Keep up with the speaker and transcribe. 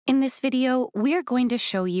In this video, we're going to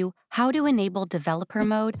show you how to enable developer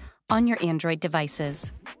mode on your Android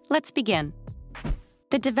devices. Let's begin.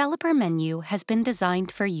 The developer menu has been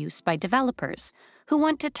designed for use by developers who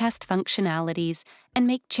want to test functionalities and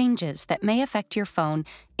make changes that may affect your phone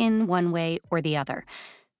in one way or the other.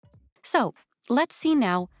 So, let's see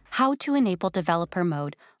now how to enable developer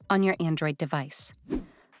mode on your Android device.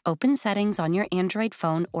 Open Settings on your Android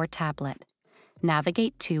phone or tablet.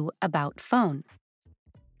 Navigate to About Phone.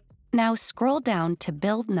 Now scroll down to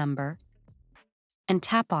Build Number and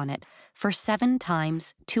tap on it for 7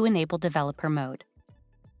 times to enable developer mode.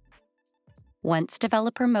 Once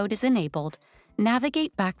developer mode is enabled,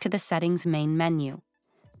 navigate back to the Settings main menu.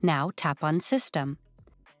 Now tap on System.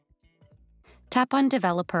 Tap on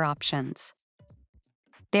Developer Options.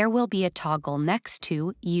 There will be a toggle next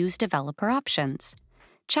to Use Developer Options.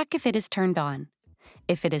 Check if it is turned on.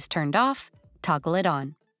 If it is turned off, toggle it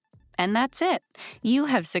on. And that's it. You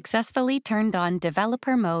have successfully turned on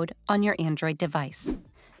developer mode on your Android device.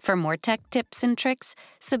 For more tech tips and tricks,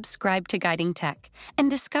 subscribe to Guiding Tech and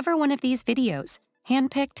discover one of these videos,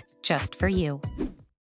 handpicked just for you.